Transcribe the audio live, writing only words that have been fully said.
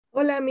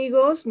Hola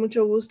amigos,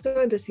 mucho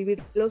gusto en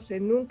recibirlos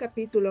en un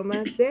capítulo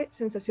más de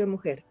Sensación,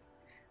 Mujer.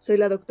 Soy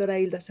la doctora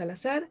Hilda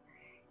Salazar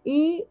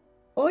y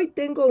hoy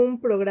tengo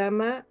un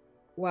programa,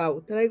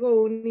 wow,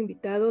 traigo un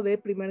invitado de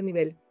primer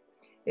nivel.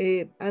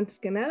 Antes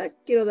que nada,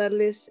 quiero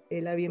darles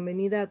la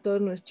bienvenida a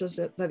todos nuestros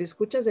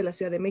radioescuchas de la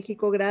Ciudad de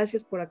México.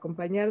 Gracias por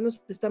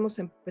acompañarnos. Estamos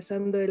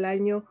empezando el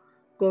año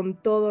con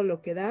todo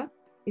lo que da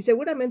y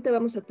seguramente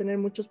vamos a tener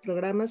muchos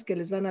programas que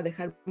les van a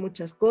dejar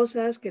muchas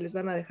cosas, que les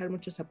van a dejar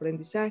muchos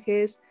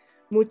aprendizajes,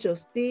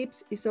 muchos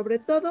tips y sobre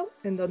todo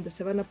en donde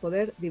se van a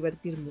poder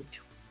divertir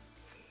mucho.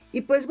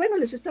 Y pues bueno,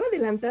 les estaba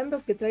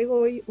adelantando que traigo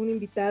hoy un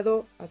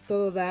invitado a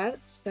todo dar.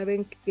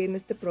 Saben que en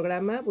este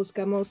programa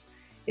buscamos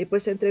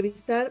pues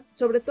entrevistar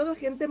sobre todo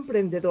gente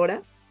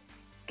emprendedora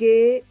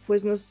que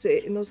pues nos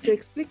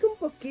explique un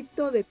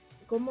poquito de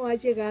cómo ha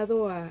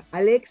llegado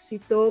al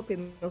éxito, que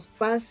nos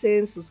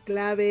pasen sus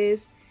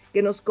claves,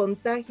 que nos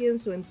contagien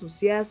su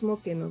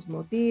entusiasmo, que nos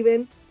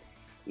motiven.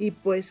 Y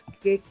pues,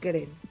 ¿qué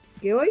creen?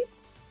 Que hoy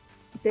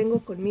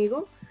tengo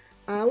conmigo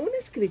a un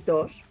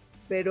escritor,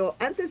 pero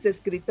antes de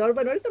escritor,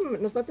 bueno, ahorita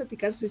nos va a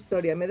platicar su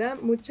historia. Me da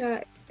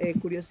mucha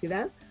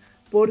curiosidad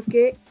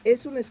porque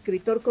es un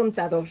escritor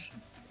contador.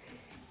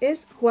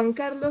 Es Juan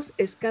Carlos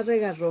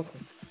Escárrega Rojo.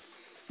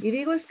 Y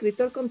digo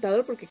escritor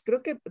contador porque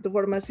creo que tu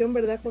formación,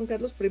 ¿verdad, Juan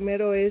Carlos?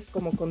 Primero es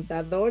como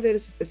contador,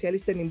 eres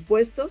especialista en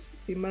impuestos,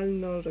 si mal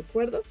no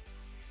recuerdo,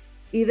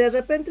 y de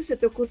repente se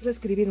te ocurre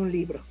escribir un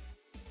libro.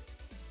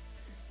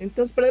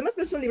 Entonces, pero además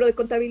no es un libro de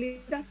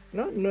contabilidad,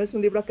 ¿no? No es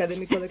un libro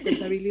académico de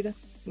contabilidad,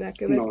 nada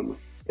que ver. No, no.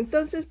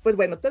 Entonces, pues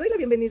bueno, te doy la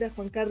bienvenida,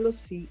 Juan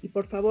Carlos, y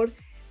por favor,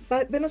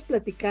 venos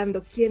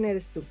platicando, ¿quién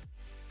eres tú?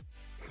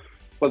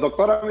 Pues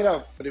doctora,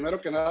 mira, primero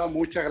que nada,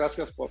 muchas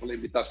gracias por la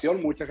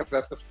invitación, muchas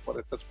gracias por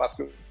este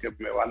espacio que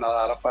me van a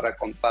dar para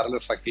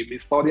contarles aquí mi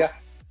historia.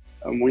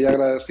 Muy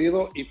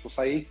agradecido y pues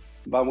ahí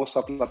vamos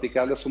a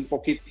platicarles un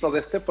poquito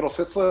de este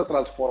proceso de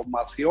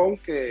transformación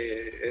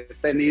que he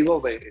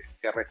tenido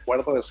que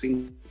recuerdo de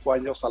 5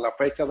 años a la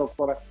fecha,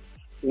 doctora.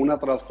 Una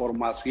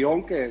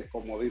transformación que,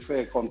 como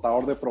dice,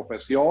 contador de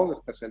profesión,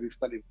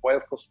 especialista en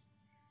impuestos,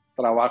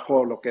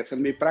 trabajo lo que es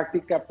en mi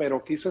práctica,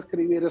 pero quise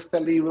escribir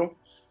este libro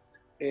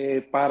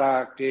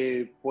para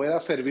que pueda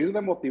servir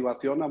de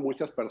motivación a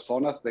muchas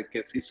personas de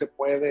que sí se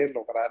puede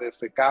lograr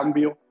ese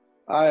cambio.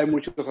 Hay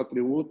muchos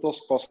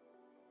atributos, cosas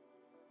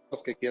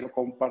que quiero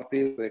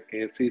compartir, de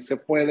que sí se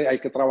puede, hay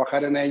que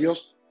trabajar en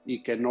ellos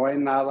y que no hay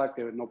nada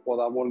que no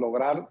podamos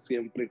lograr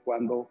siempre y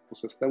cuando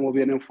pues, estemos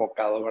bien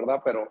enfocados,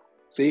 ¿verdad? Pero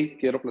sí,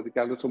 quiero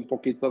platicarles un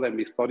poquito de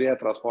mi historia de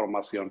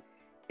transformación.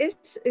 Es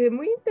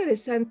muy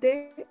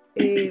interesante.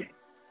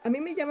 A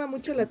mí me llama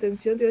mucho la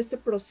atención de este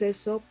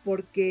proceso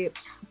porque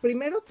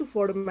primero tu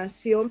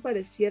formación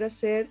pareciera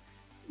ser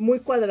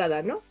muy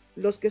cuadrada, ¿no?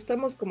 Los que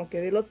estamos como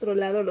que del otro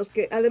lado,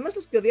 además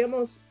los que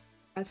odiamos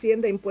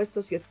Hacienda,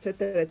 impuestos y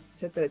etcétera,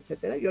 etcétera,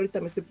 etcétera. Yo ahorita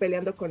me estoy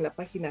peleando con la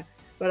página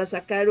para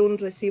sacar un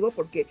recibo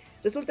porque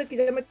resulta que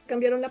ya me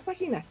cambiaron la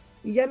página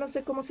y ya no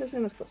sé cómo se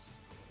hacen las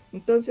cosas.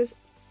 Entonces,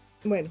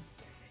 bueno,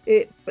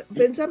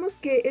 pensamos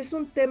que es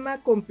un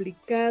tema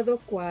complicado,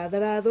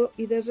 cuadrado,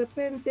 y de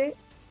repente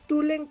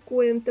tú le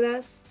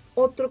encuentras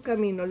otro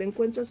camino, le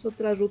encuentras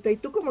otra ruta, y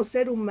tú como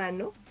ser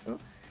humano, ¿no?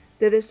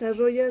 Te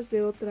desarrollas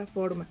de otra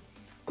forma.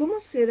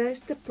 ¿Cómo se da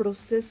este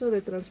proceso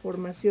de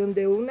transformación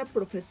de una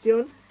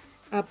profesión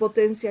a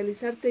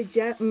potencializarte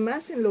ya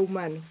más en lo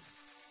humano?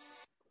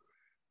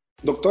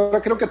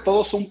 Doctora, creo que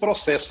todo es un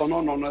proceso,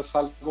 ¿no? No es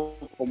algo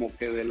como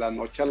que de la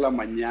noche a la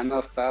mañana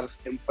estar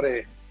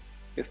siempre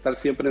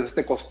en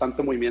este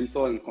constante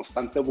movimiento, en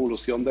constante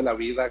evolución de la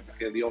vida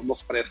que Dios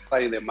nos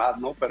presta y demás,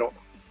 ¿no? Pero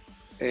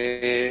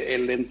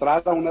el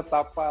entrar a una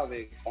etapa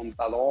de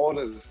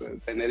contador,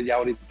 tener ya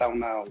ahorita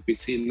una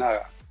oficina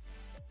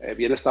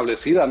bien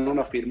establecida, ¿no?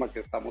 Una firma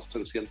que estamos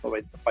en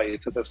 120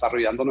 países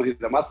desarrollándonos y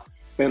demás,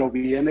 pero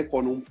viene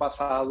con un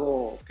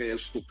pasado que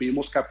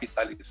supimos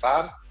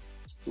capitalizar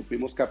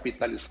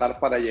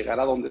para llegar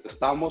a donde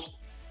estamos.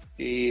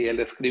 Y el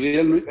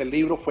escribir el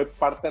libro fue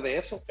parte de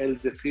eso, el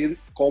decir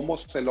cómo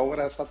se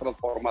logra esa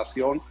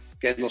transformación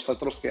que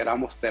nosotros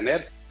queramos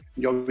tener.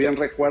 Yo bien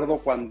recuerdo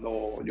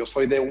cuando yo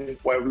soy de un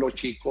pueblo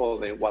chico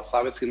de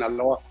Guasave,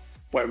 Sinaloa,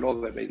 pueblo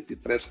de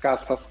 23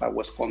 casas,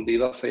 Agua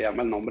Escondida se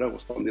llama el nombre, Agua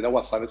Escondida,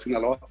 Guasave,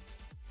 Sinaloa.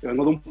 Yo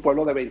vengo de un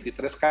pueblo de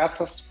 23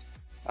 casas.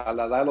 A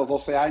la edad de los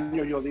 12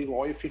 años yo digo,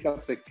 oye,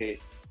 fíjate que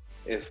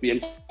es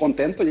bien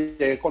contento,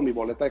 llegué con mi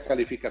boleta de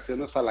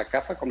calificaciones a la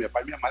casa con mi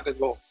papá y mi mamá, les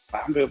digo,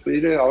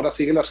 mire, ahora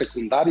sigue la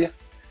secundaria,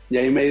 y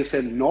ahí me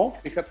dicen, no,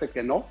 fíjate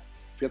que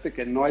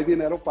no hay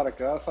dinero para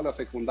quedarse a la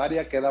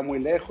secundaria, queda muy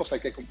lejos,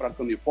 hay que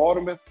comprarte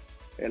uniformes,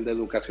 el de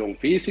educación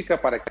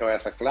física para que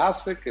vayas a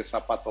clase, que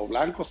zapato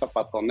blanco,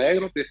 zapato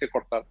negro, tienes que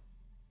cortar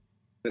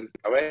el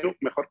cabello,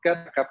 mejor que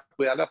a casa a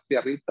cuidar las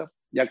tierritas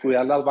y a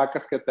cuidar las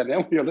vacas que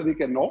tenemos. Yo les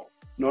dije, no,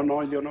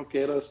 yo no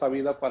quiero esa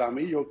vida para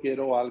mí, yo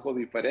quiero algo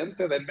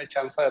diferente, denme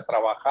chance de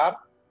trabajar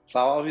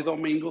sábados y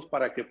domingos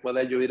para que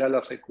pueda yo ir a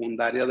la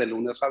secundaria de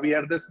lunes a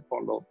viernes,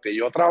 con lo que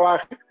yo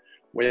trabaje,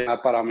 voy a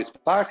ir para mis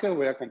pasajes,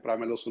 voy a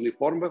comprarme los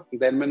uniformes,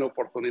 denme la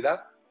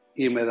oportunidad.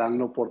 y me dan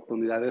la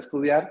oportunidad de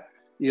estudiar.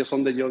 Y es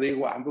donde yo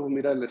digo, pues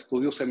mira, el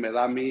estudio se me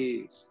da a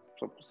mí,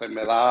 se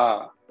me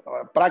da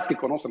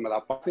práctico, ¿no? Se me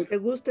da fácil. ¿Te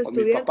gusta Con mis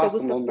estudiar? ¿Te papás,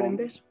 pues gusta no,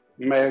 aprender?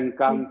 me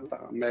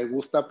encanta, me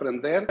gusta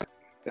aprender.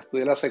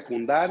 Estudié la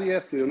secundaria,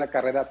 estudié una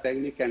carrera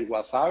técnica en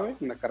Guasave,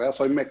 una carrera,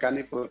 soy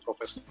mecánico de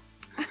profesión.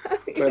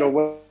 Pero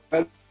bueno,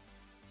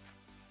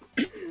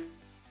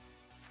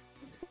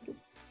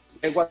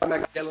 llego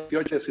aquí a los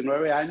 18,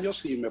 19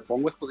 años y me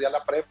pongo a estudiar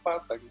la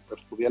prepa,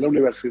 estudié la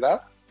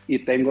universidad y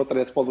tengo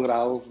 3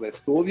 posgrados de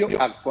estudio.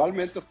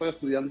 Actualmente estoy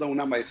estudiando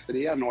una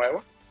maestría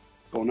nueva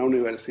con una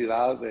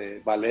universidad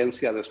de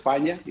Valencia, de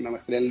España, una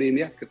maestría en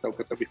línea, que tengo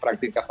que hacer mis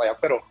prácticas allá,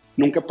 pero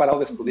nunca he parado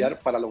de estudiar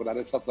para lograr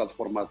esa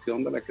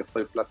transformación de la que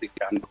estoy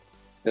platicando.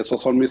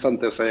 Esos son mis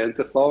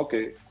antecedentes, todo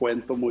que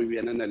cuento muy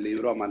bien en el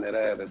libro a manera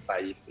de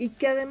detalle. Y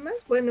que además,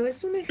 bueno,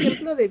 es un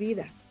ejemplo de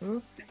vida,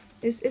 ¿no?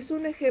 Es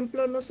un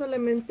ejemplo no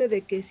solamente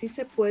de que sí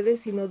se puede,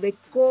 sino de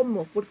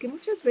cómo, porque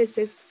muchas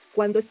veces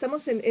cuando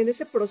estamos en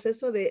ese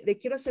proceso de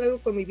quiero hacer algo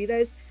con mi vida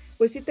es,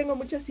 pues sí tengo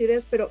muchas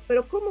ideas, pero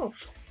 ¿cómo?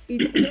 Y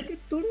creo que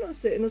tú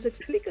nos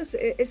explicas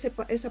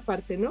esa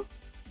parte, ¿no?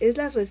 Es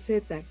la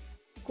receta,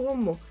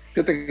 ¿cómo?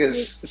 Fíjate que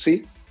Y, sí,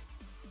 sí,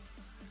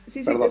 sí,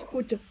 te perdón.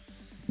 escucho.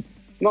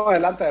 No,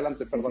 adelante,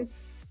 adelante, Sí, sí. perdón.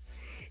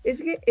 Es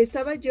que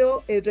estaba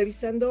yo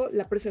revisando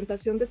la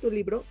presentación de tu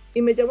libro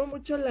y me llamó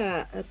mucho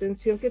la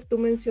atención que tú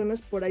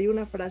mencionas por ahí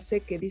una frase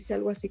que dice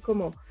algo así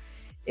como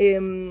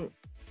em,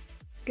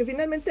 que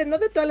finalmente no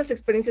de todas las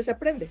experiencias se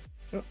aprende,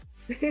 ¿no?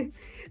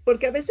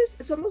 Porque a veces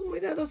somos muy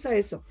dados a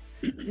eso.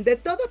 De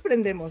todo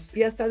aprendemos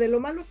y hasta de lo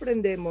malo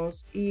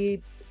aprendemos.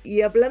 Y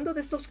hablando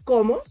de estos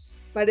comos,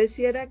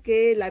 pareciera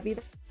que la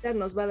vida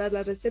nos va a dar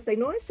la receta y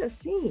no es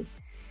así.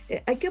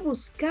 Hay que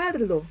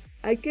buscarlo.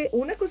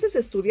 Una cosa es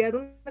estudiar,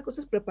 una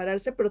cosa es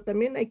prepararse, pero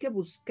también hay que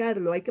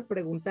buscarlo, hay que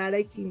preguntar,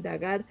 hay que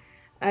indagar,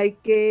 hay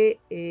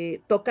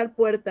que tocar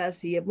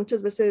puertas y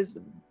muchas veces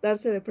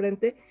darse de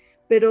frente,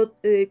 pero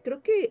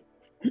creo que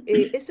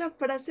esa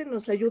frase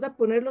nos ayuda a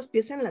poner los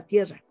pies en la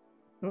tierra,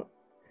 ¿no?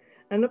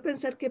 A no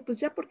pensar que pues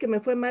ya porque me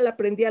fue mal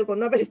aprendí algo,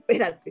 no, a ver,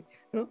 espérate,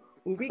 ¿no?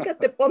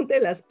 Ubícate, ponte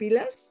las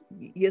pilas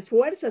y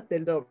esfuérzate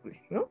el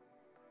doble, ¿no?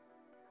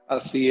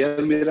 Así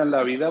es, mira, en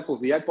la vida,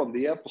 pues día con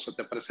día, pues se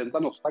te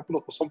presentan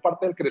obstáculos, pues son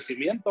parte del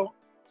crecimiento. O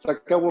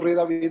sea, qué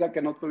aburrida vida que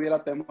no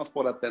tuviera temas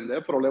por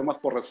atender, problemas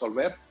por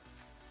resolver.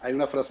 Hay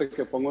una frase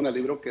que pongo en el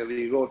libro que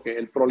digo que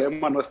el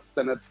problema no es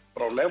tener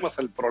problemas,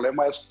 el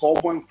problema es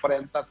cómo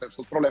enfrentas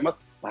esos problemas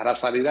para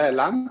salir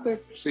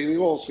adelante. Si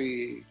digo,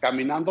 si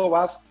caminando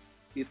vas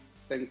y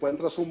te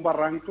encuentras un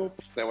barranco,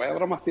 pues te va a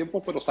dar más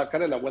tiempo, pero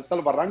sácale la vuelta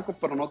al barranco,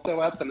 pero no te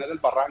va a tener el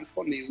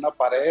barranco ni una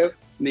pared,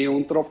 ni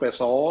un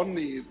tropezón,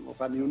 ni, o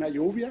sea, ni una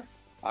lluvia.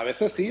 A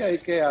veces sí hay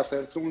que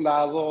hacerse un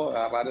lado,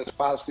 agarrar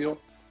espacio,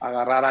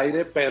 agarrar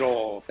aire,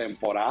 pero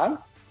temporal.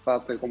 O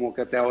sea, como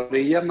que te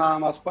orillas nada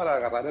más para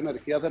agarrar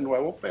energías de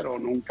nuevo, pero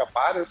nunca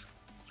pares.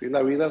 Sí,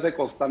 la vida es de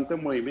constante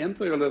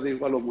movimiento. Yo les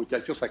digo a los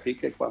muchachos aquí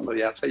que cuando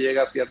ya se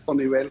llega a cierto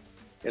nivel,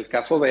 el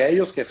caso de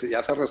ellos, que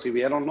ya se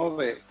recibieron, ¿no?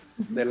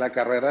 De la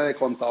carrera de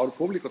contador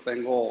público.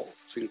 Tengo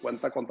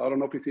 50 contadores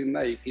en una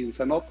oficina y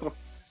 15 en otro.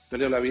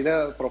 Pero la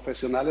vida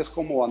profesional es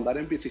como andar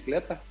en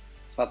bicicleta.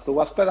 O sea, tú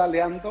vas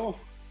pedaleando,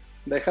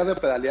 dejas de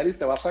pedalear y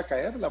te vas a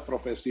caer. La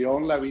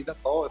profesión, la vida,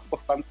 todo es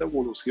constante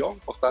evolución,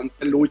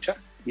 constante lucha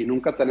y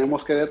nunca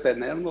tenemos que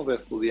detenernos de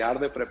estudiar,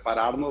 de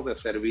prepararnos, de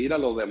servir a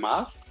los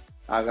demás,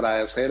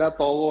 agradecer a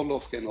todos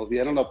los que nos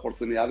dieron la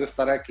oportunidad de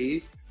estar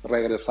aquí,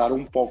 regresar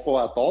un poco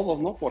a todos,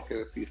 ¿no?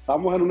 Porque si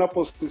estamos en una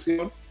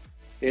posición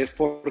es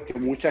porque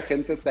mucha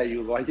gente te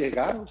ayudó a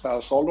llegar, o sea,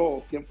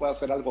 solo, ¿quién puede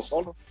hacer algo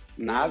solo?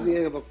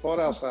 Nadie,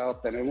 doctora, o sea,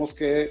 tenemos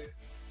que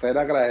ser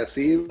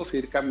agradecidos,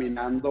 ir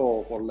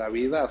caminando por la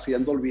vida,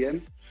 haciendo el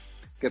bien,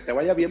 que te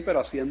vaya bien, pero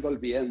haciendo el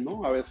bien,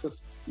 ¿no? A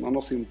veces no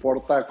nos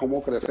importa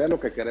cómo crecer, lo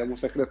que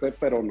queremos es crecer,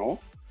 pero no.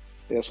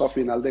 Eso a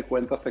final de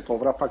cuentas te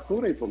cobra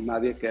factura y pues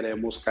nadie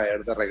queremos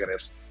caer de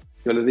regreso.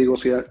 Yo les digo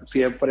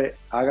siempre,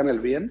 hagan el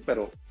bien,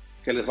 pero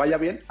que les vaya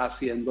bien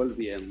haciendo el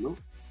bien, ¿no?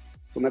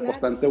 Es una Claro.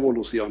 constante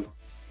evolución.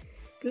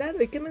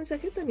 Claro, y qué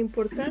mensaje tan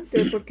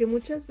importante, porque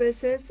muchas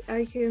veces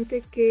hay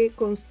gente que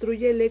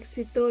construye el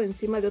éxito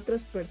encima de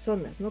otras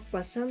personas, ¿no?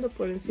 Pasando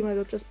por encima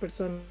de otras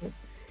personas,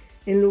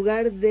 en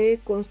lugar de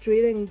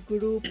construir en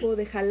grupo,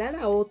 de jalar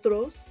a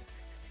otros,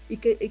 y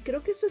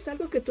creo que eso es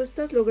algo que tú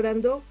estás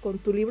logrando con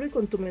tu libro y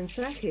con tu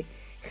mensaje,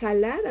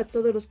 jalar a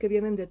todos los que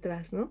vienen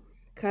detrás, ¿no?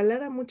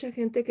 Jalar a mucha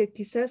gente que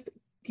quizás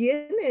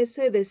tiene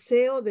ese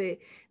deseo de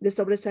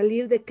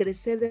sobresalir, de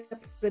crecer, de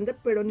aprender,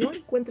 pero no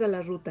encuentra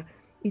la ruta.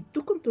 Y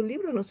tú con tu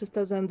libro nos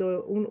estás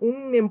dando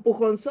un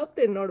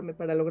empujonzote enorme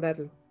para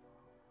lograrlo.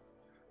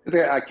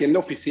 Aquí en la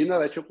oficina,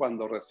 de hecho,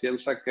 cuando recién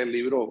saqué el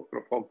libro,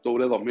 creo que fue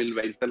octubre de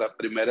 2020, la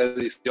primera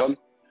edición,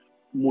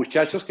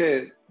 muchachos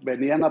que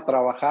venían a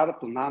trabajar,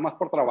 pues nada más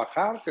por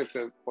trabajar,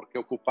 porque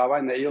ocupaba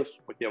en ellos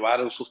pues,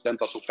 llevar el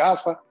sustento a su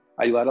casa,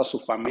 ayudar a su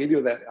familia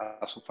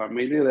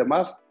y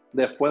demás.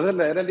 Después de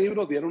leer el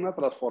libro, dieron una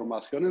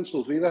transformación en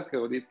sus vidas que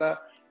ahorita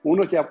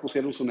unos ya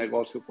pusieron su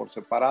negocio por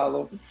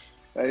separado,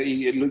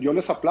 Yo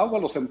les aplaudo a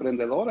los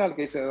emprendedores, al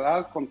que dice,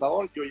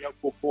 contador, yo ya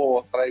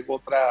traigo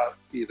otra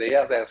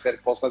idea de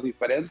hacer cosas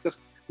diferentes,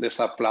 les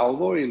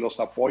aplaudo y los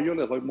apoyo,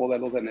 les doy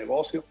modelos de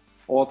negocio.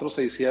 Otros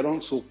se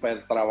hicieron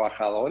súper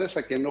trabajadores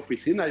aquí en la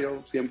oficina.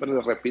 Yo siempre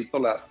les repito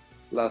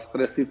las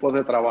tres tipos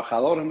de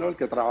trabajadores, ¿no? El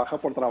que trabaja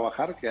por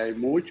trabajar, que hay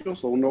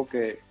muchos, uno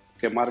que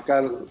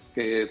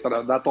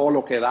da todo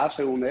lo que da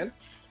según él,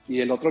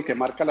 y el otro el que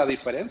marca la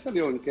diferencia,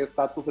 digo, en qué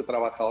estatus de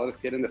trabajadores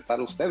quieren estar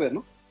ustedes,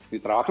 ¿no? Si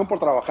trabajan por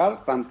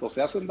trabajar, tanto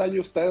se hacen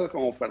daño ustedes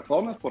como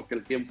personas, porque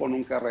el tiempo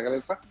nunca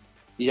regresa,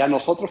 y a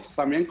nosotros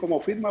también como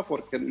firma,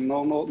 porque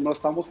no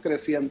estamos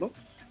creciendo,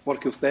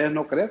 porque ustedes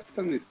no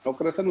crecen, y si no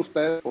crecen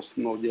ustedes, pues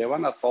nos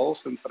llevan a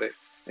todos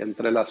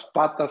entre las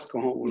patas,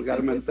 como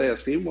vulgarmente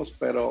decimos,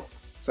 pero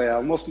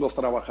seamos los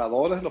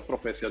trabajadores, los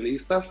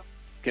profesionistas,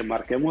 que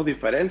marquemos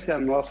diferencia,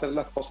 no hacer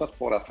las cosas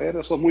por hacer.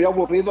 Eso es muy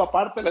aburrido.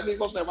 Aparte, les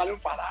digo, se van a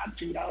enfadar,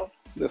 chingados,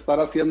 de estar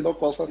haciendo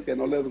cosas que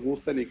no les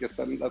gusten y que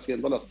están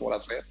haciéndolas por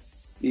hacer.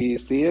 Y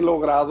sí he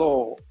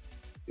logrado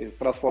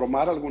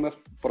transformar algunas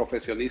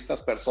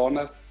profesionistas,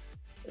 personas,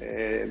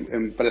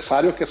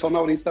 empresarios que son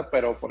ahorita,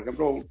 pero por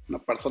ejemplo, una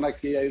persona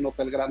aquí, hay un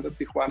hotel grande en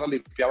Tijuana,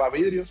 limpiaba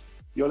vidrios.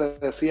 Yo le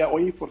decía,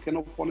 oye, ¿por qué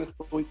no pones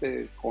tú y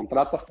te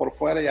contratas por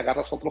fuera y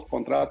agarras otros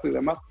contratos y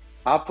demás?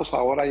 Pues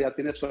ahora ya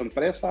tiene su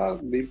empresa,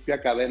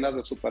 limpia cadenas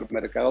de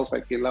supermercados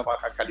aquí en la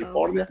Baja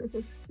California.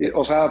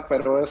 O sea,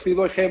 pero he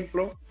sido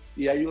ejemplo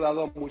y he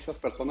ayudado a muchas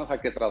personas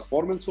a que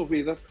transformen sus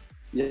vidas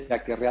y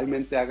a que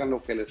realmente hagan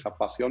lo que les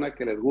apasiona,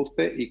 que les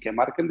guste y que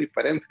marquen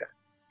diferencia.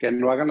 Que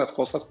no hagan las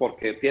cosas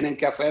porque tienen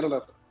que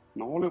hacerlas.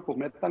 No, pues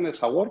metan el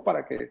sabor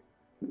para que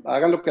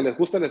hagan lo que les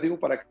guste, les digo,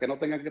 para que no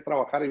tengan que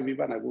trabajar y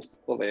vivan a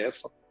gusto de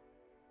eso.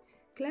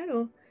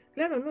 Claro,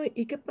 claro, ¿no?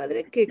 Y qué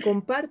padre que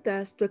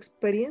compartas tu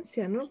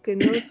experiencia, ¿no? Que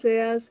no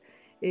seas,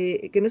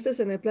 que no estés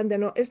en el plan de,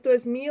 no, esto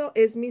es mío,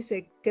 es mi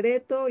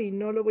secreto y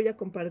no lo voy a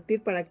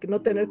compartir para que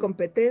no tener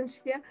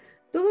competencia.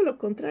 Todo lo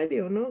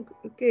contrario, ¿no?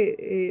 Creo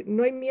que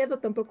no hay miedo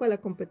tampoco a la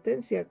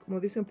competencia. Como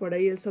dicen por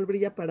ahí, el sol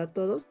brilla para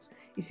todos.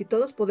 Y si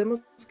todos podemos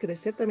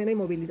crecer, también hay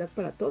movilidad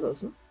para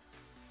todos, ¿no?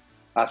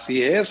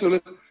 Así es,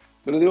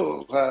 pero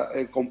digo, o sea,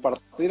 el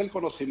compartir el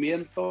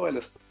conocimiento, el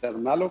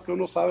externar lo que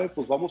uno sabe,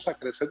 pues vamos a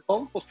crecer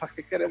todos. Pues ¿para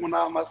qué queremos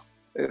nada más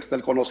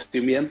el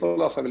conocimiento,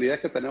 las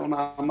habilidades que tenemos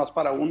nada más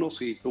para uno?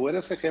 Si tú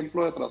eres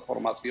ejemplo de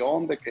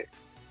transformación, de que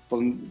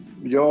pues,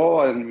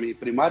 yo en mi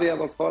primaria,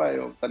 doctora,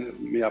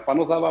 mi papá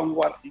nos daba un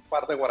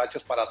par de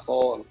guaraches para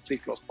todo el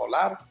ciclo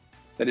escolar,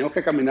 teníamos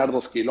que caminar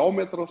 2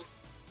 kilómetros.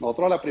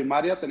 Nosotros a la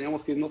primaria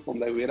teníamos que irnos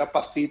donde hubiera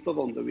pastito,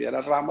 donde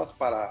hubiera ramas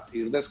para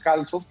ir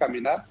descalzos,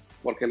 caminar,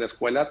 porque en la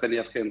escuela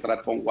tenías que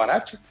entrar con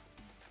guarache.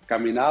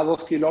 Caminaba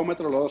 2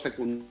 kilómetros, luego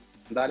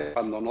secundaria,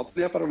 cuando no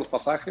tenía para los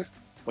pasajes,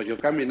 pues yo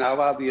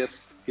caminaba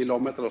 10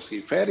 kilómetros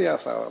y feria, o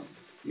sea,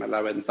 me la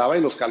aventaba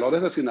en los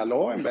calores de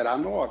Sinaloa, en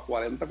verano a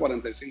 40,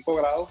 45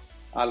 grados,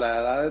 a la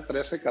edad de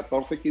 13,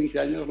 14, 15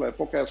 años, la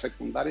época de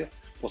secundaria.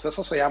 Pues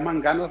eso se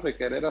llaman ganas de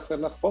querer hacer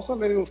las cosas.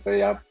 Le digo, usted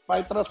ya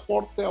hay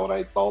transporte, ahora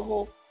hay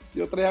todo.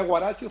 Yo traía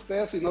guarache,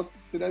 ustedes si no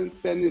tienen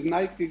tenis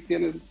Nike,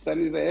 tienen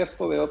tenis de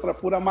esto, de otra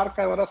pura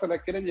marca, ahora se la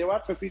quieren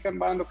llevar, se fijan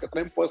más en lo que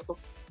traen puesto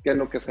que en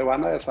lo que se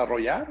van a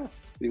desarrollar.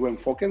 Digo,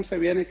 enfóquense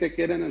bien en qué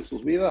quieren en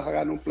sus vidas,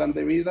 hagan un plan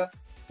de vida,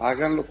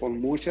 háganlo con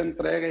mucha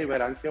entrega y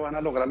verán que van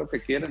a lograr lo que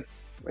quieren.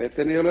 He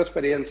tenido la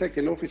experiencia aquí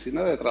en la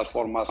oficina de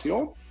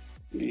transformación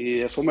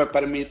y eso me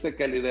permite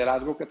que el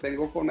liderazgo que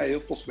tengo con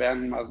ellos, pues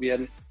vean más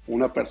bien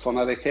una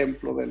persona de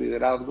ejemplo, de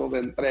liderazgo, de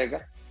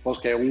entrega, pues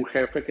que un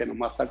jefe que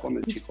nomás está con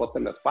el chicote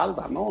en la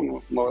espalda,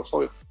 ¿no?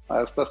 Eso,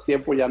 a estos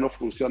tiempos ya no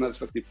funciona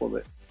ese tipo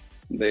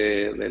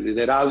de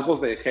liderazgos,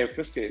 de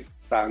jefes que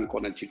están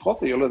con el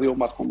chicote. Yo les digo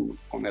más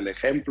con el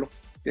ejemplo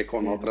que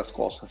con otras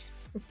cosas.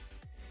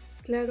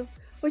 Claro.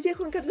 Oye,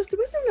 Juan Carlos, te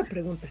voy a hacer una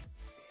pregunta.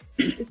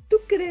 ¿Tú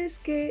crees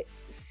que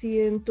si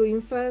en tu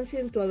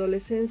infancia, en tu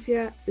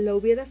adolescencia, la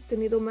hubieras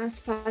tenido más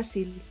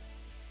fácil,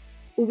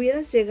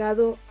 hubieras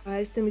llegado a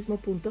este mismo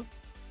punto?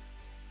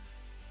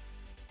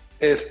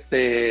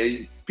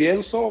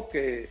 Pienso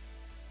que,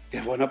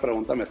 qué buena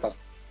pregunta me estás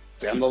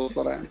haciendo,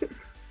 doctora.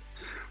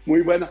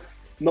 Muy buena.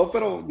 No,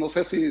 pero no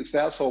sé si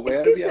sea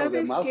soberbia Es que o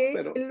sabes demás, que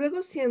pero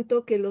luego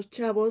siento que los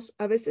chavos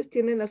a veces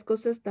tienen las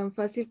cosas tan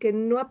fácil que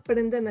no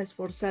aprenden a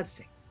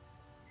esforzarse.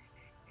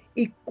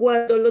 Y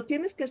cuando lo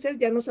tienes que hacer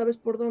ya no sabes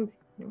por dónde,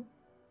 ¿no?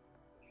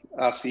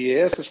 así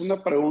es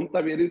una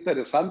pregunta bien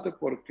interesante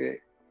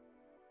porque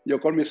yo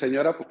con mi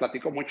señora pues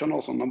platico mucho,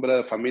 no, son hombre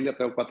de familia,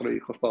 tengo 4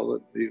 hijos,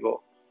 todo,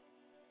 digo,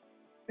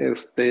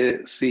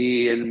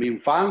 si en mi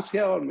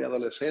infancia o en mi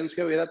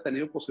adolescencia hubiera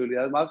tenido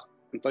posibilidades más,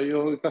 entonces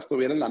yo ahorita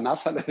estuviera en la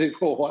NASA, le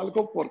digo, o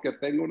algo, porque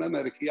tengo una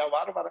energía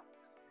bárbara.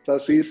 O sea,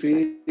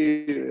 sí,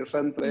 esa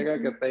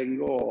entrega que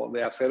tengo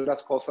de hacer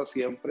las cosas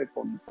siempre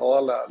con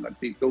toda la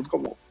actitud,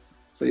 como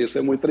se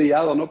dice, muy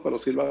trillado, ¿no? Pero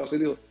sí lo ha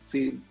sido.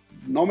 Sí,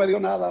 no me dio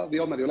nada,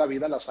 Dios me dio la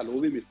vida, la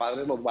salud y mis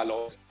padres los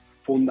valores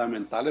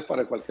fundamentales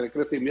para cualquier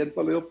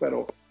crecimiento, le digo,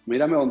 pero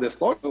mírame donde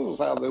estoy, o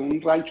sea, de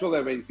un rancho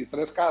de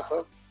 23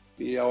 casas,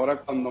 Y ahora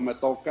cuando me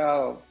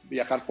toca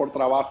viajar por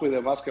trabajo y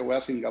demás, que voy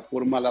a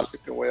Singapur, Malasia,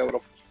 que voy a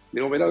Europa,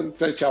 digo, mira,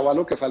 ese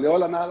chavalo que salió de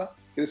la nada,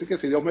 quiere decir que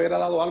si Dios me hubiera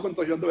dado algo,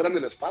 entonces yo anduviera en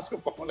el espacio,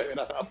 ¿cómo le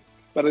hubiera dado?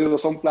 Pero digo,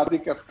 son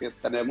pláticas que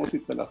tenemos y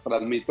te las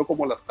transmito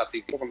como las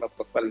platico con la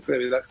transparencia de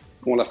vida,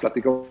 como las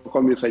platico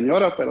con mi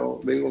señora, pero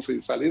digo,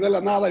 si salí de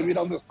la nada y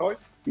mira dónde estoy,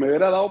 me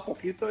hubiera dado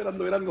poquito,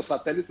 anduvieran los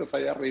satélites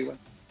allá arriba.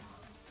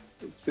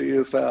 Sí,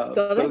 o sea,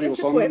 pero Todavía digo,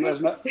 se puede.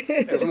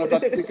 es una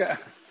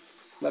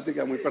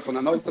plática muy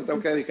personal. No, ahorita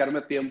tengo que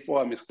dedicarme tiempo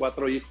a mis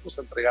 4 hijos,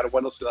 entregar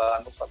buenos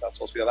ciudadanos a la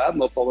sociedad,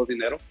 no todo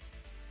dinero.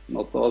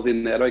 No todo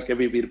dinero, hay que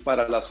vivir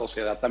para la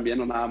sociedad también,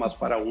 no nada más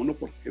para uno,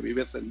 porque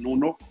vives en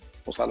uno,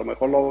 pues a lo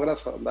mejor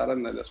logras andar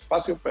en el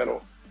espacio, pero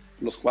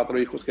los 4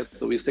 hijos que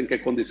tuviste, ¿en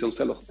qué condición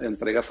se los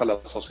entregas a la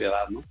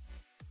sociedad, no?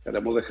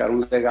 Queremos dejar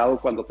un legado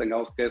cuando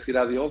tengamos que decir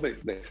adiós, de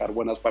dejar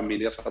buenas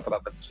familias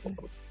atrás de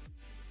nosotros.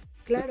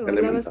 Claro,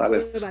 hablabas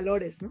tú de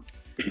valores, ¿no?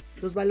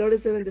 Los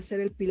valores deben de ser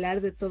el pilar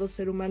de todo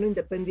ser humano,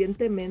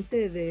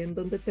 independientemente de en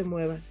dónde te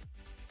muevas.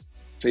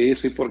 Sí,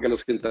 sí, porque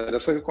los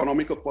intereses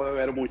económicos puede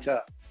haber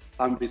mucha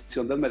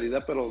ambición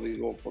desmedida, pero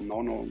digo, pues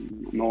no.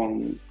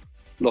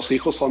 Los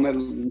hijos son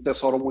un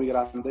tesoro muy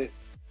grande,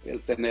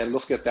 el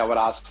tenerlos que te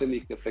abracen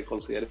y que te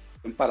consideren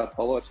para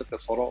todo ese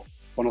tesoro,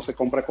 o no se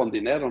compra con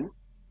dinero, ¿no?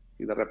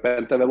 Y de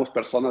repente vemos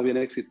personas bien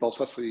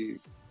exitosas y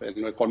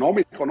en lo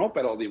económico, ¿no?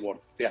 Pero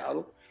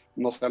divorciados,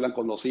 no se hablan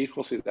con los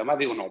hijos y demás.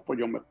 Digo, no, pues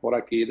yo mejor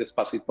aquí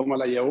despacito me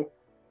la llevo,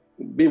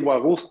 vivo a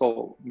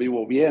gusto,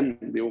 vivo bien,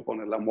 vivo con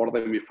el amor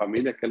de mi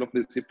familia, que es lo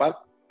principal.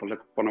 Pues lo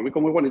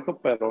económico muy bonito,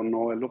 pero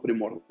no es lo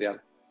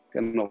primordial.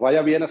 Que nos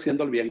vaya bien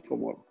haciendo el bien,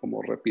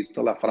 como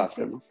repito la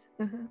frase, ¿no?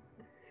 Ajá.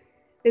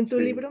 En tu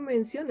Sí, libro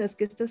mencionas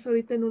que estás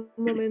ahorita en un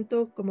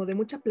momento como de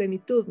mucha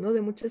plenitud, ¿no?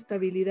 De mucha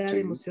estabilidad sí.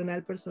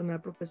 emocional,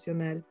 personal,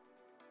 profesional.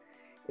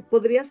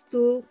 ¿Podrías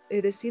tú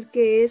decir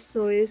que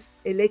eso es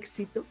el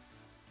éxito?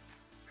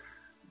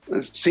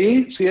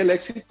 Sí, sí, el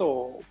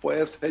éxito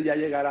puede ser ya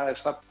llegar a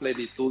esa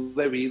plenitud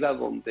de vida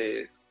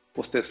donde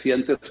pues te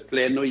sientes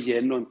pleno y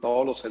lleno en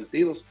todos los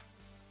sentidos.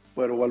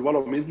 Pero vuelvo a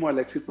lo mismo, el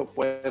éxito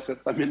puede ser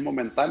también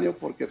momentáneo,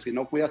 porque si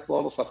no cuidas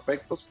todos los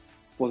aspectos,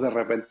 pues de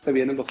repente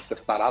vienen los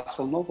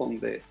testarazos, ¿no?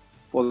 Donde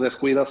pues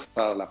descuidas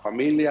a la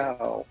familia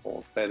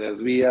o te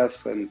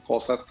desvías en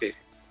cosas que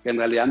en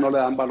realidad no le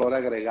dan valor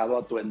agregado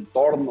a tu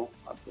entorno,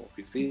 a tu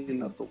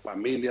oficina, a tu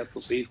familia, a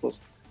tus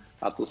hijos,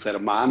 a tus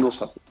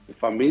hermanos, a tu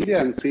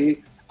familia en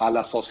sí, a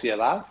la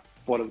sociedad,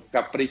 por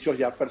caprichos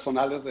ya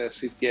personales de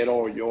si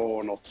quiero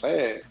yo, no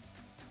sé,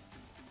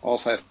 o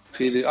sea,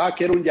 si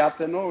quiero un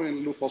yate, ¿no?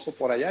 Un lujoso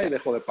por allá y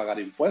dejo de pagar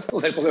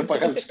impuestos, dejo de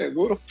pagar el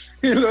seguro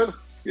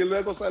y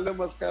luego sale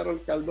más caro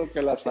el caldo que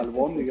las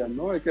albóndigas,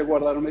 ¿no? Hay que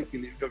guardar un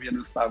equilibrio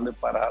bien estable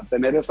para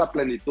tener esa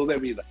plenitud de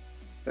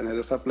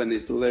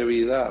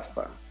vida,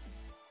 hasta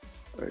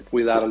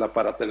cuidarla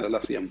para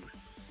tenerla siempre.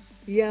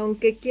 Y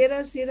aunque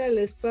quieras ir al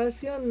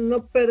espacio,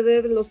 no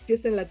perder los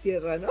pies en la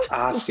tierra, ¿no?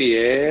 Así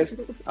es,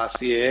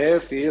 sí,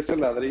 ese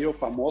ladrillo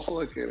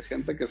famoso de que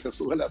gente que se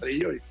sube el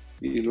ladrillo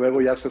y luego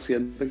ya se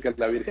sienten que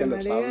la Virgen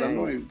les habla,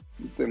 ¿no? Y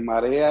te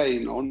marea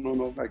y no,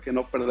 hay que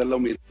no perder la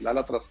humildad,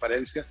 la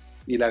transparencia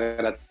y la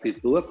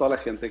gratitud de toda la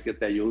gente que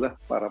te ayuda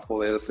para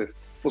poder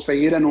pues,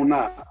 seguir en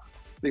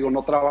digo,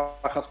 no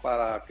trabajas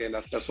para que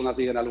las personas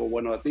digan algo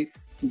bueno de ti,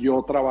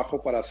 yo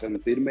trabajo para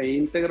sentirme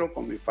íntegro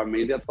con mi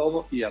familia,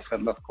 todo, y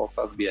hacer las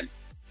cosas bien.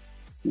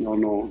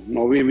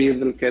 No vivir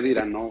del qué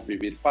dirán, no,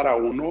 vivir para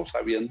uno,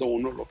 sabiendo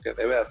uno lo que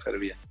debe hacer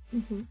bien.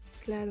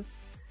 Claro.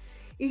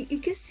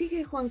 ¿Y qué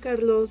sigue, Juan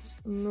Carlos?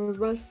 ¿Nos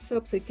vas a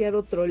obsequiar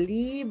otro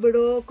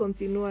libro?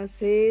 ¿Continúas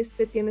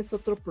 ¿Tienes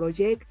otro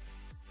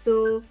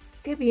proyecto?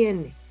 ¿Qué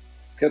viene?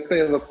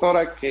 Fíjate,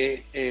 doctora,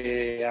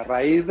 que a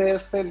raíz de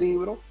este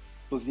libro,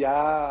 pues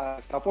ya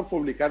está por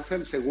publicarse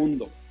el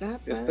segundo.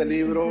 Este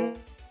libro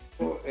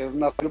es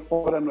Nací,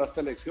 pobre,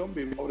 nuestra elección,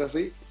 vivir pobre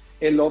así.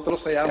 El otro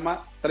se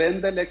llama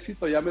Tren del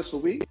éxito, ya me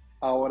subí,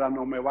 ahora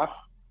no me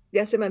bajo.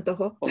 Ya se me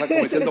antojó. O sea,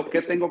 como diciendo,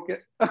 ¿qué tengo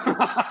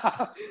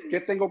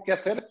que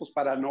hacer? Pues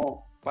para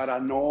no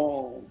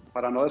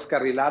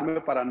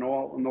descarrilarme, para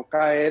no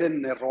caer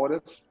en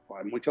errores.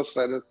 Hay muchos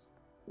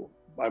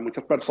hay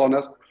muchas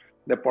personas,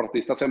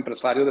 deportistas,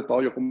 empresarios, de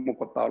todo. Yo como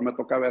contador me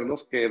toca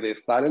verlos que de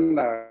estar en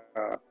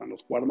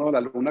los cuernos de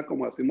la luna,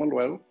 como decimos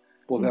luego,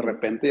 pues de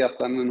repente ya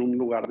están en un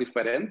lugar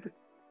diferente.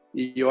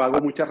 Y yo hago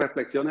muchas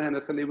reflexiones en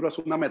ese libro. Es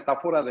una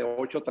metáfora de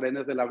 8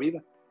 trenes de la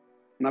vida.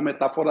 Una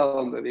metáfora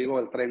donde digo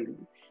el tren.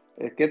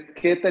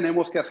 ¿Qué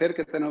tenemos que hacer?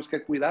 ¿Qué tenemos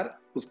que cuidar?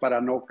 Pues para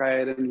no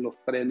caer en los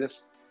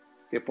trenes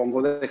que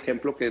pongo de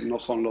ejemplo que no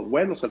son los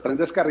buenos. El tren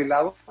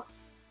descarrilado,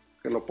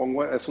 que lo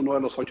pongo, es uno de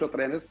los 8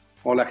 trenes,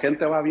 o la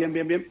gente va bien,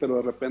 pero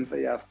de repente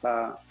ya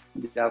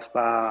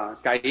está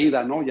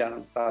caída, ¿no? Ya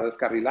está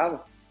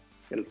descarrilado.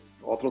 El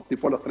otro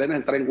tipo de los trenes,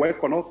 el tren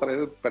hueco, ¿no?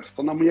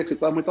 Personas muy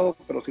exitosas, muy todo,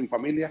 pero sin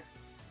familia.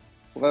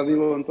 O sea,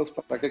 digo, entonces,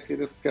 ¿para qué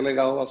quieres? ¿Qué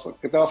legado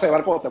qué te vas a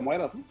llevar cuando te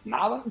mueras? ¿No?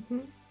 Nada.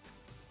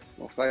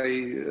 O sea,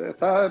 y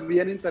está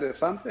bien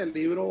interesante el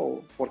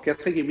libro porque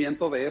es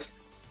seguimiento de esto.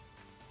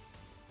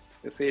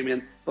 el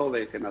seguimiento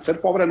de que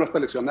nacer pobre no es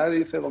seleccionar y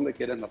dice dónde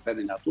quieres nacer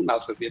ni nada. Tú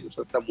naces, vienes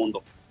a este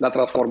mundo. La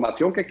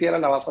transformación que quieras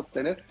la vas a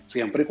tener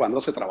siempre y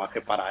cuando se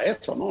trabaje para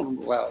eso, ¿no?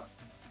 O sea,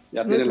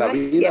 ya No tiene es la magia.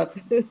 vida,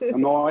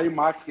 no hay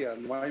magia,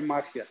 no hay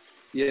magia.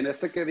 Y en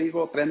este que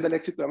digo, tren del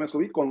éxito, ya me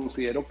subí,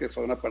 considero que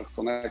soy una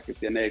persona que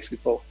tiene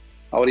éxito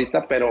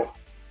ahorita, pero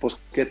pues,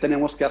 ¿qué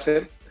tenemos que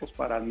hacer? Pues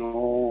para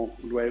no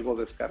luego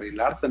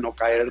descarrilarte, no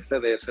caerte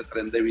de ese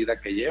tren de vida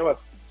que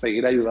llevas,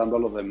 seguir ayudando a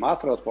los demás,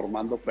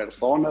 transformando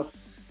personas,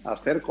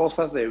 hacer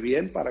cosas de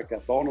bien para que a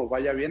todos nos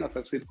vaya bien,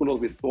 hacer círculos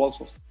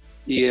virtuosos.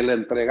 Y el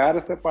entregar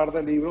este par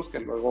de libros, que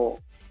luego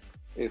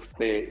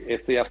este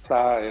ya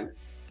está, el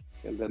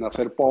de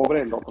nacer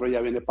pobre, el otro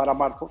ya viene para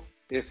marzo,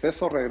 es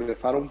eso,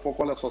 regresar un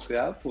poco a la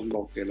sociedad, pues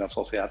lo que la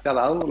sociedad te ha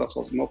dado,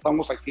 no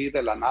estamos aquí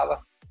de la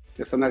nada.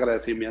 Es un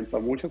agradecimiento a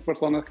muchas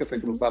personas que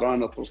se cruzaron en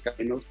nuestros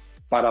caminos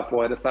para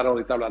poder estar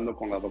ahorita hablando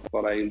con la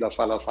doctora Hilda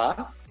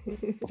Salazar.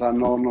 O sea,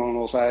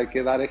 o sea, hay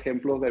que dar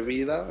ejemplos de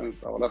vida,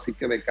 ahora sí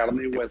que de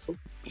carne y hueso,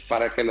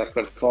 para que las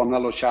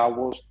personas, los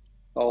chavos,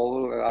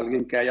 todo,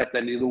 alguien que haya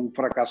tenido un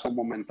fracaso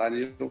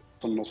momentáneo,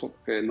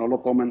 que no lo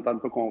tomen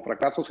tanto como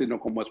fracaso, sino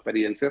como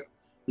experiencias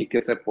y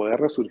que se puede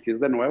resurgir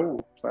de nuevo.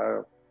 O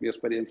sea, mi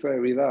experiencia de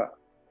vida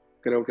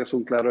creo que es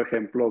un claro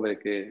ejemplo de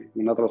que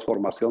una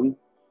transformación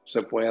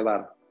se puede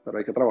dar, pero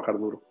hay que trabajar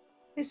duro.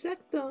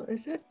 Exacto,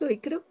 exacto. Y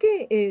creo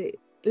que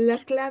la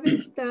clave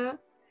está,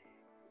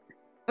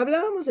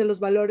 hablábamos de los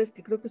valores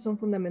que creo que son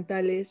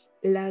fundamentales,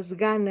 las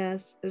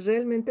ganas,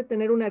 realmente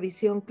tener una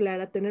visión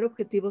clara, tener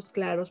objetivos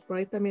claros. Por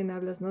ahí también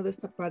hablas, ¿no? De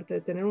esta parte,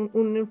 de tener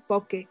un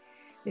enfoque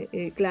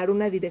claro,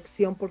 una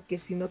dirección, porque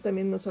si no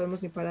también no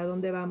sabemos ni para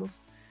dónde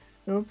vamos,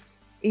 ¿no?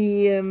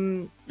 Y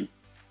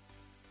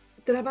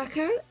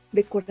trabajar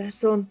de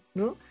corazón,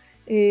 ¿no?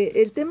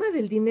 El tema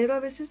del dinero a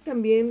veces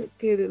también,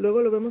 que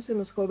luego lo vemos en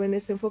los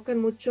jóvenes, se enfocan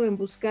mucho en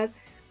buscar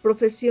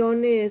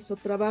profesiones o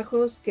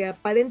trabajos que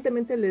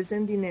aparentemente les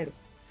den dinero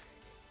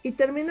y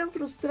terminan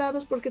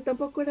frustrados porque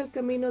tampoco era el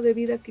camino de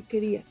vida que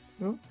querían,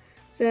 ¿no?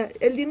 O sea,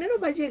 el dinero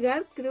va a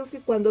llegar, creo que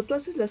cuando tú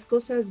haces las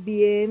cosas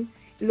bien,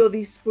 lo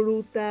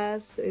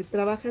disfrutas,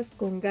 trabajas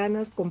con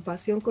ganas, con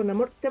pasión, con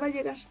amor, te va a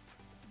llegar.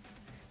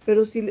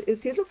 Pero si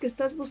es lo que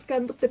estás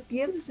buscando, te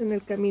pierdes en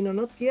el camino,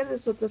 ¿no?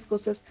 Pierdes otras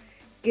cosas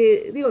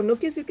que, digo, no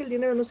quiere decir que el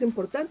dinero no sea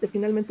importante,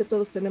 finalmente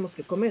todos tenemos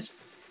que comer,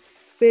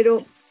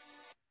 pero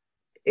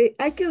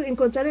hay que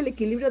encontrar el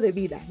equilibrio de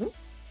vida, ¿no?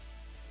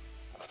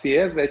 Así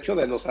es, de hecho,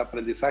 de los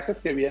aprendizajes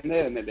que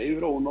viene en el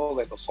libro, uno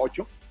de los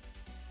 8,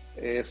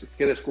 es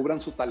que descubran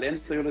su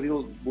talento. Yo les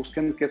digo,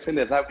 busquen qué se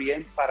les da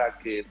bien para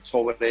que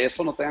sobre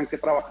eso no tengan que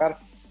trabajar,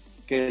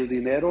 que el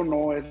dinero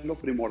no es lo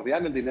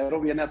primordial, el dinero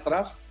viene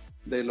atrás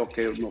de lo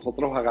que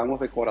nosotros hagamos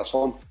de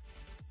corazón.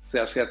 O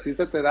sea, si a ti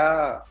te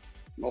da,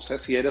 no sé,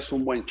 si eres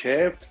un buen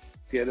chef,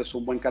 si eres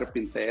un buen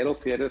carpintero,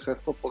 si eres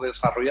esto, pues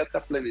desarrollate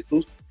a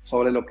plenitud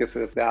sobre lo que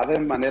se te da de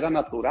manera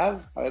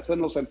natural. A veces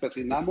nos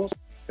empecinamos,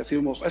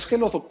 decimos, es que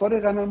los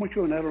doctores ganan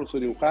mucho dinero, los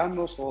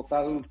cirujanos o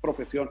tal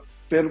profesión,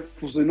 pero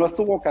pues si no es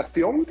tu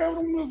vocación,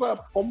 cabrón,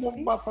 ¿cómo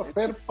vas a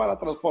hacer para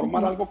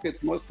transformar algo que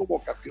no es tu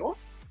vocación?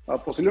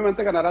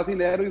 Posiblemente ganarás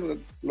dinero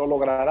y lo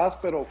lograrás,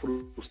 pero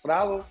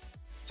frustrado.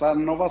 O sea,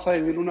 no vas a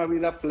vivir una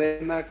vida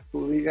plena que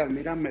tú digas,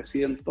 mira, me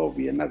siento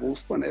bien a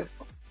gusto en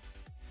esto.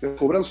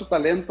 Descubran su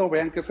talento,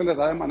 vean qué se les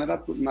da de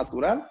manera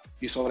natural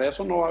y sobre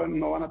eso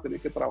no van a tener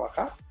que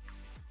trabajar.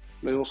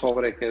 Luego,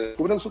 sobre que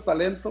descubran su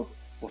talento,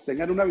 pues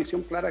tengan una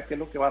visión clara de qué es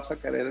lo que vas a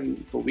querer en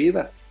tu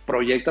vida.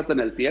 Proyéctate en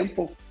el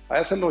tiempo. A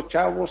veces los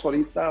chavos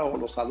ahorita o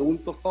los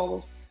adultos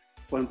todos,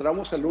 pues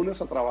entramos el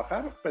lunes a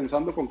trabajar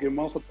pensando con quién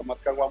vamos a tomar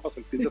caguamas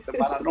el fin de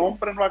semana. No,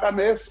 hombre, no hagan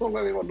eso.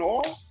 Le digo,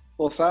 no.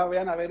 O sea,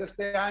 vean, a ver,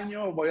 este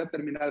año voy a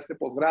terminar este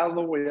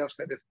posgrado, voy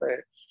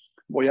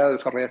a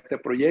desarrollar este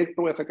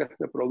proyecto, voy a sacar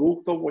este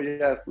producto, voy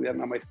a estudiar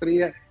una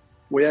maestría,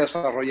 voy a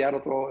desarrollar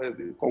otro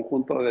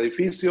conjunto de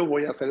edificios,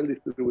 voy a ser el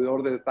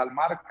distribuidor de tal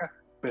marca,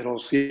 pero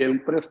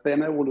siempre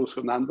estén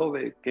evolucionando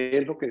de qué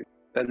es lo que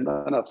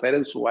tendan a hacer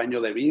en su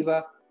año de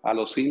vida, a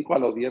los 5, a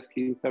los 10,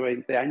 15,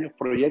 20 años,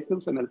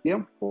 proyectense en el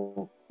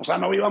tiempo. O sea,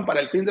 no vivan para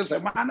el fin de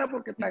semana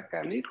porque está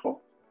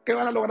canijo. ¿Qué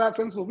van a lograr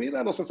hacer en su vida?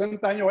 A los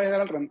 60 años va a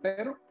llegar al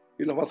rentero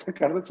y los va a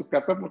sacar de su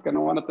casa porque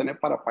no van a tener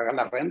para pagar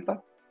la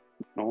renta.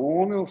 No,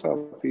 o sea,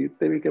 sí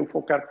tienen que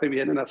enfocarse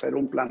bien en hacer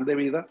un plan de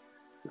vida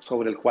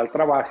sobre el cual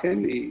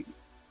trabajen y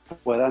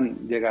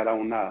puedan llegar a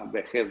una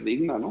vejez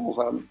digna, ¿no? O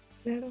sea,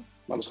 Claro,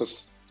 a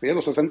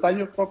los 60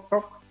 años,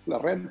 la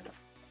renta.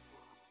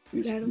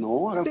 Y claro.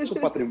 no, hagan su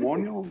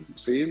patrimonio,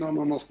 sí,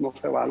 no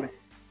se vale.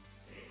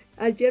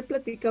 Ayer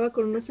platicaba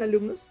con unos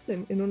alumnos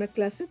en una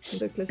clase,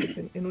 de clases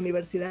en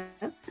universidad,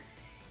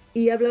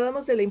 y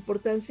hablábamos de la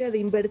importancia de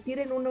invertir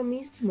en uno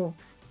mismo,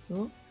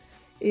 ¿no?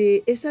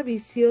 Esa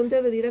visión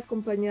debe de ir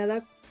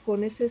acompañada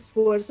con ese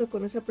esfuerzo,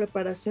 con esa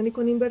preparación y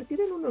con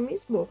invertir en uno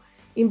mismo,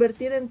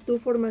 invertir en tu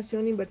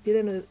formación, invertir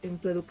en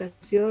tu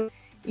educación.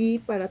 Y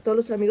para todos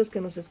los amigos que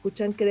nos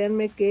escuchan,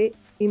 créanme que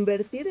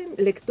invertir en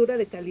lectura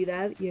de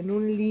calidad y en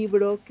un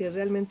libro que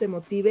realmente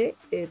motive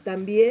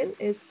también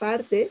es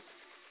parte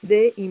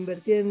de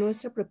invertir en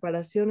nuestra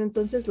preparación.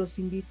 Entonces los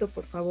invito,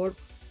 por favor,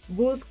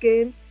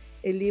 busquen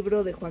el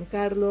libro de Juan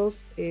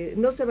Carlos,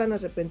 no se van a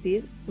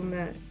arrepentir, es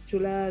una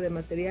chulada de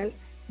material,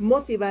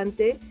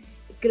 motivante.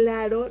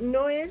 Claro,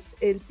 no es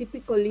el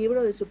típico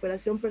libro de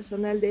superación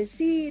personal de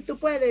sí, tú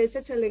puedes,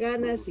 échale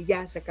ganas y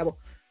ya, se acabó.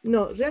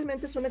 No,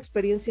 realmente es una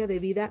experiencia de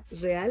vida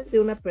real, de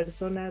una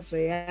persona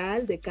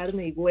real, de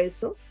carne y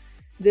hueso,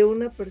 de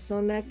una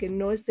persona que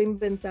no está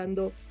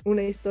inventando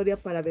una historia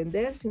para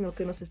vender, sino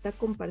que nos está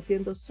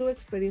compartiendo su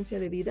experiencia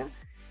de vida,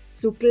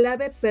 su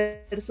clave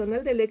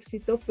personal del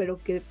éxito, pero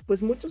que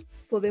pues muchos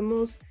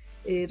podemos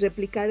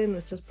replicar en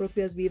nuestras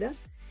propias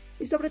vidas.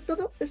 Y sobre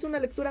todo es una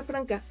lectura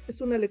franca,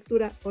 es una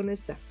lectura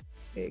honesta,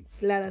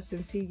 clara,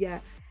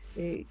 sencilla,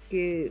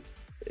 que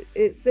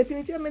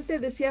definitivamente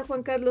decía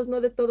Juan Carlos, no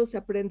de todo se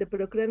aprende,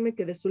 pero créanme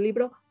que de su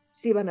libro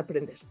sí van a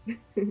aprender.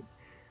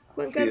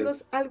 Juan Así es.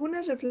 Carlos,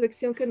 ¿alguna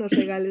reflexión que nos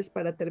regales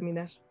para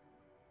terminar?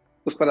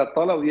 Pues para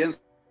toda la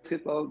audiencia y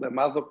todos los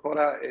demás,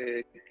 doctora,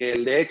 que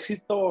el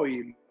éxito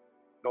y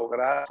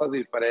lograr cosas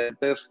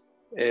diferentes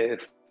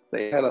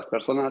a las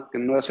personas, que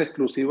no es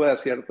exclusiva de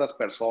ciertas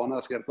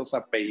personas, ciertos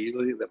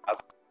apellidos y demás,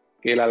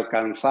 que el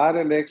alcanzar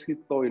el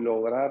éxito y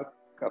lograr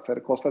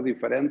hacer cosas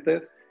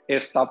diferentes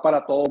está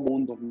para todo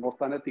mundo, no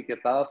están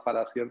etiquetadas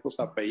para ciertos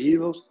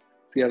apellidos,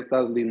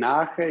 ciertas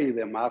linajes y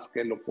demás,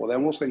 que lo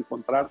podemos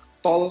encontrar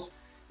todos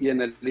y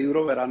en el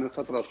libro verán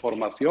esa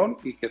transformación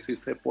y que sí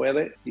se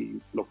puede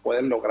y lo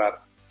pueden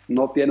lograr.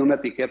 No tiene una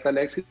etiqueta el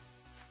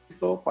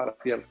éxito para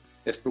ciertas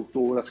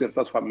estructuras,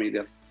 ciertas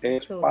familias.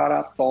 Es Todos.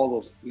 para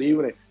todos,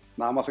 libre.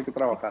 Nada más hay que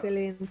trabajar.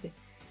 Excelente.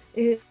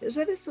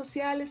 ¿Redes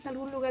sociales,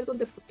 algún lugar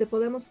donde te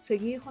podamos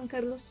seguir, Juan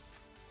Carlos?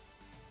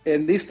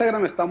 En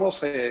Instagram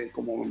estamos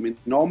como mi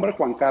nombre,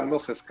 Juan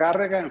Carlos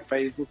Escárrega, en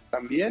Facebook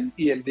también,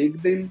 y en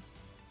LinkedIn,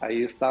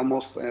 ahí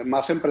estamos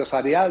más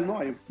empresarial, ¿no?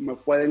 Ahí me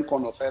pueden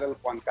conocer el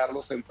Juan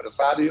Carlos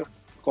empresario,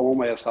 cómo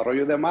me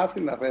desarrollo y demás, y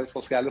en las redes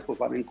sociales pues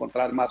van a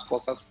encontrar más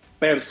cosas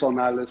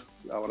personales,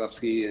 ahora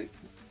sí,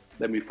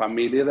 de mi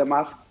familia y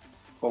demás,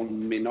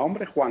 con mi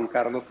nombre, Juan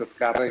Carlos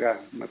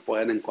Escárrega, me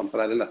pueden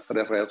encontrar en las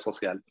 3 redes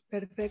sociales.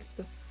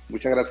 Perfecto.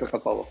 Muchas gracias a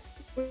todos.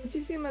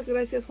 Muchísimas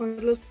gracias, Juan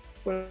Carlos,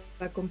 por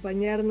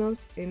acompañarnos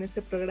en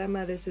este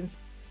programa de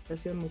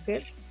Sensación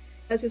Mujer.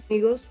 Gracias,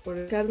 amigos, por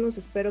escucharnos.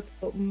 Espero que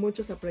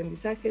muchos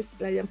aprendizajes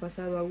le hayan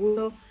pasado a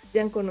uno,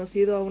 hayan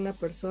conocido a una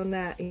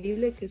persona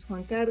increíble que es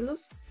Juan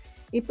Carlos.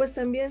 Y pues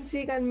también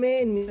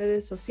síganme en mis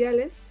redes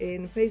sociales,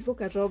 en Facebook,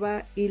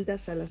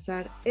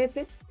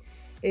 @HildaSalazarF.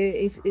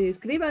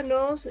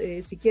 Escríbanos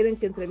si quieren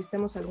que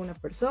entrevistemos a alguna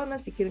persona,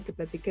 si quieren que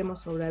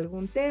platiquemos sobre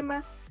algún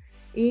tema.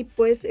 Y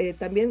pues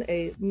también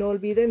no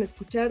olviden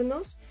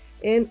escucharnos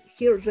en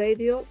Here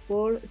Radio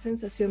por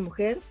Sensación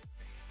Mujer.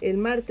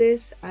 En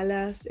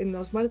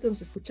los martes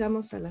nos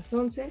escuchamos a las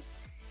 11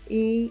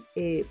 y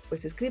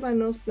pues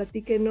escríbanos,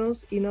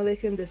 platíquenos y no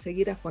dejen de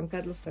seguir a Juan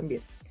Carlos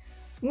también.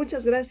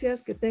 Muchas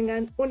gracias, que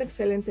tengan un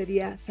excelente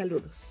día.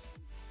 Saludos.